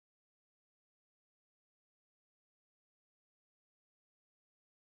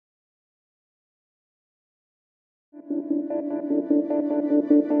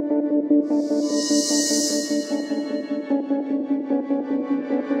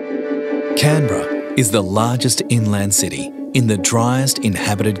Canberra is the largest inland city in the driest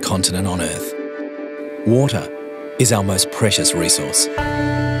inhabited continent on Earth. Water is our most precious resource.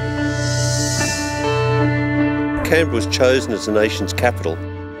 Canberra was chosen as the nation's capital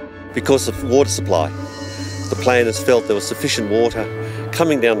because of water supply. The planners felt there was sufficient water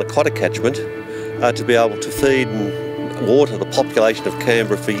coming down the Cotter catchment to be able to feed and water the population of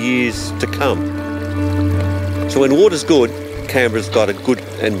Canberra for years to come. So when water's good, Canberra's got a good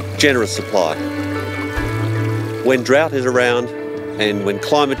and generous supply. When drought is around and when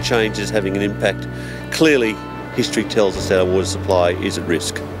climate change is having an impact, clearly history tells us our water supply is at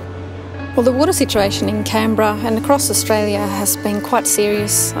risk. Well, the water situation in Canberra and across Australia has been quite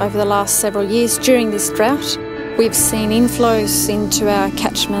serious over the last several years. During this drought, we've seen inflows into our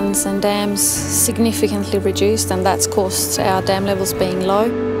catchments and dams significantly reduced, and that's caused our dam levels being low.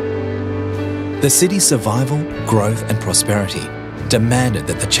 The city's survival, growth and prosperity demanded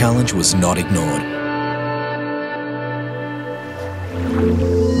that the challenge was not ignored.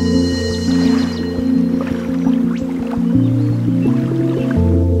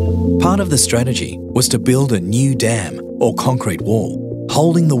 Part of the strategy was to build a new dam or concrete wall,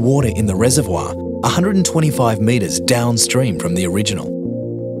 holding the water in the reservoir 125 metres downstream from the original.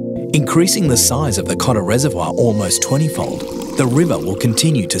 Increasing the size of the Cotter Reservoir almost 20-fold, the river will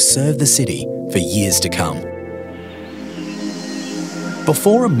continue to serve the city for years to come.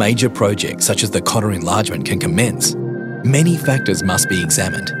 Before a major project such as the Cotter enlargement can commence, many factors must be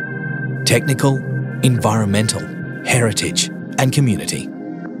examined: technical, environmental, heritage and community.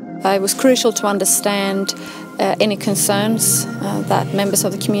 It was crucial to understand any concerns that members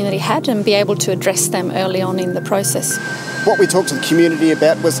of the community had and be able to address them early on in the process. What we talked to the community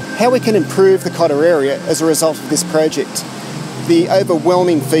about was how we can improve the Cotter area as a result of this project. The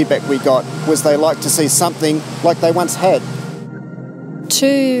overwhelming feedback we got was they like to see something like they once had.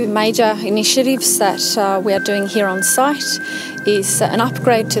 Two major initiatives that we are doing here on site is an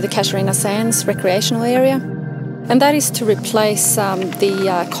upgrade to the Casuarina Sands recreational area, and that is to replace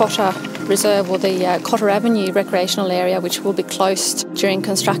the Cotter Reserve or the Cotter Avenue recreational area, which will be closed during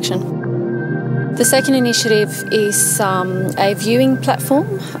construction. The second initiative is a viewing platform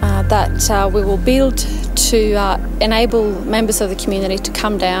that we will build to enable members of the community to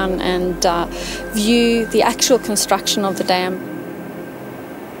come down and view the actual construction of the dam.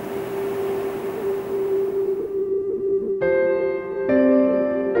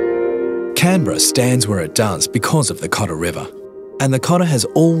 Canberra stands where it does because of the Cotter River, and the Cotter has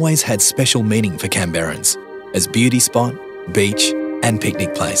always had special meaning for Canberrans as beauty spot, beach and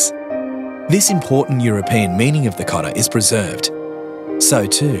picnic place. This important European meaning of the Cotter is preserved. So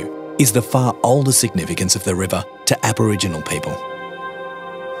too is the far older significance of the river to Aboriginal people.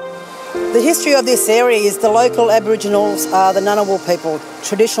 The history of this area is the local Aboriginals are the Ngunnawal people,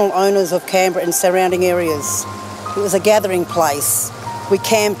 traditional owners of Canberra and surrounding areas. It was a gathering place. We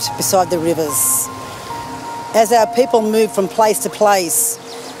camped beside the rivers. As our people moved from place to place,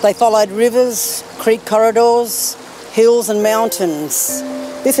 they followed rivers, creek corridors, hills and mountains.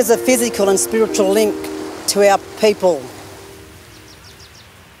 This is a physical and spiritual link to our people.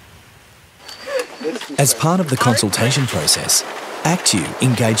 As part of the consultation process, ACTEW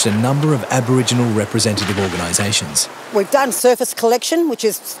engaged a number of Aboriginal representative organisations. We've done surface collection, which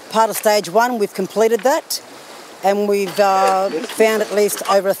is part of stage one. We've completed that, and we've found at least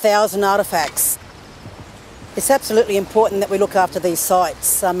over 1,000 artefacts. It's absolutely important that we look after these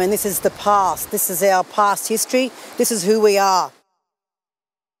sites. I mean, this is the past. This is our past history. This is who we are.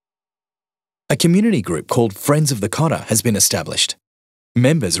 A community group called Friends of the Cotter has been established.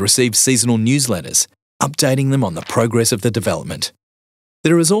 Members receive seasonal newsletters, updating them on the progress of the development.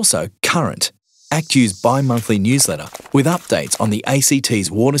 There is also Current, ACTEW's bi-monthly newsletter with updates on the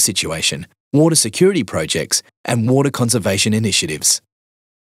ACT's water situation, water security projects and water conservation initiatives.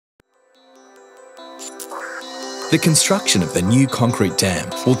 The construction of the new concrete dam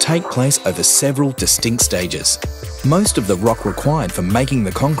will take place over several distinct stages. Most of the rock required for making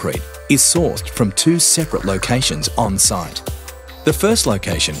the concrete is sourced from two separate locations on site. The first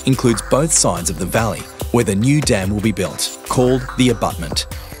location includes both sides of the valley where the new dam will be built, called the abutment.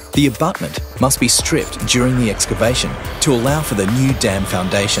 The abutment must be stripped during the excavation to allow for the new dam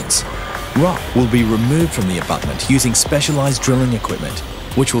foundations. Rock will be removed from the abutment using specialised drilling equipment,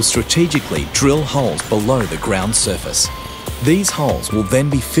 which will strategically drill holes below the ground surface. These holes will then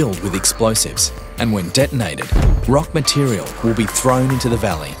be filled with explosives, and when detonated, rock material will be thrown into the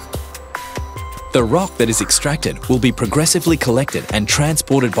valley. The rock that is extracted will be progressively collected and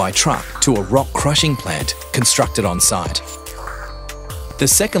transported by truck to a rock crushing plant constructed on site. The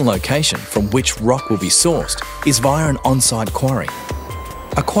second location from which rock will be sourced is via an on-site quarry.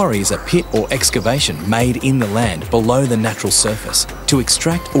 A quarry is a pit or excavation made in the land below the natural surface to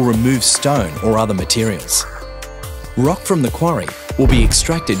extract or remove stone or other materials. Rock from the quarry will be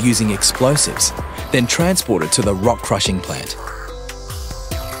extracted using explosives, then transported to the rock crushing plant.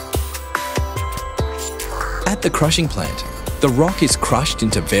 At the crushing plant, the rock is crushed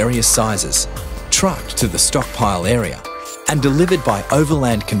into various sizes, trucked to the stockpile area, and delivered by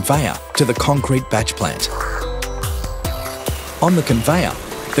overland conveyor to the concrete batch plant. On the conveyor,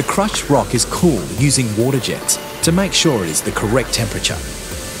 the crushed rock is cooled using water jets to make sure it is the correct temperature.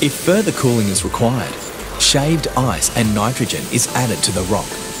 If further cooling is required, shaved ice and nitrogen is added to the rock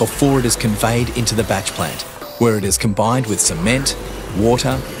before it is conveyed into the batch plant, where it is combined with cement,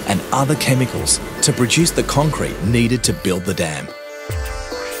 water and other chemicals to produce the concrete needed to build the dam.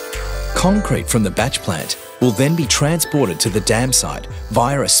 Concrete from the batch plant will then be transported to the dam site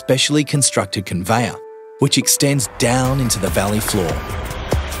via a specially constructed conveyor, which extends down into the valley floor.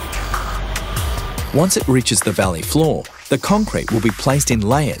 Once it reaches the valley floor, the concrete will be placed in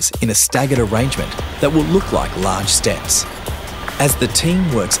layers in a staggered arrangement that will look like large steps. As the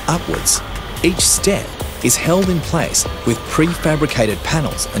team works upwards, each step is held in place with prefabricated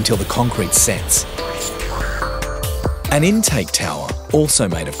panels until the concrete sets. An intake tower, also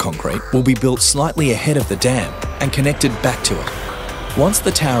made of concrete, will be built slightly ahead of the dam and connected back to it. Once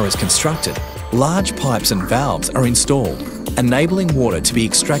the tower is constructed, large pipes and valves are installed, enabling water to be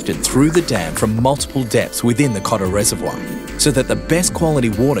extracted through the dam from multiple depths within the Cotter Reservoir, so that the best quality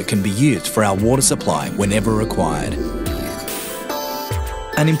water can be used for our water supply whenever required.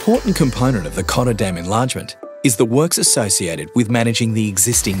 An important component of the Cotter Dam enlargement is the works associated with managing the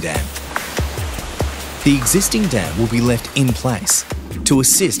existing dam. The existing dam will be left in place to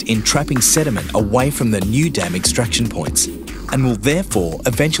assist in trapping sediment away from the new dam extraction points, and will therefore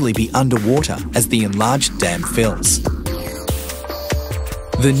eventually be underwater as the enlarged dam fills.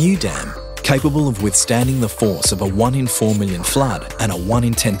 The new dam, capable of withstanding the force of a 1 in 4 million flood and a 1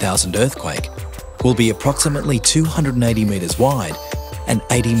 in 10,000 earthquake, will be approximately 280 metres wide and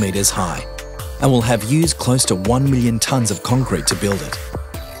 80 metres high, and will have used close to 1 million tonnes of concrete to build it.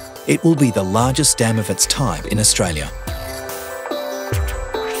 It will be the largest dam of its type in Australia.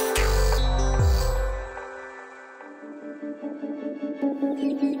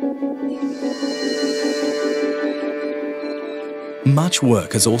 Much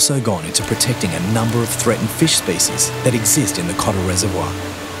work has also gone into protecting a number of threatened fish species that exist in the Cotter Reservoir.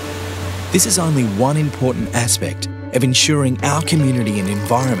 This is only one important aspect of ensuring our community and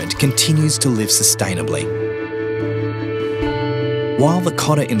environment continues to live sustainably. While the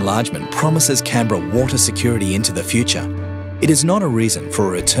Cotter enlargement promises Canberra water security into the future, it is not a reason for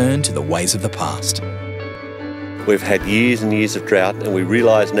a return to the ways of the past. We've had years and years of drought, and we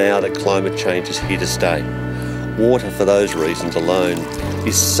realise now that climate change is here to stay. Water, for those reasons alone,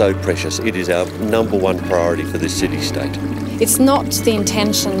 is so precious. It is our #1 priority for this city-state. It's not the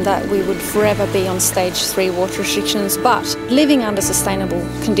intention that we would forever be on stage 3 water restrictions, but living under sustainable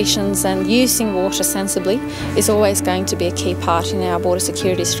conditions and using water sensibly is always going to be a key part in our water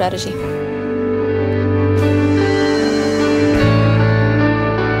security strategy.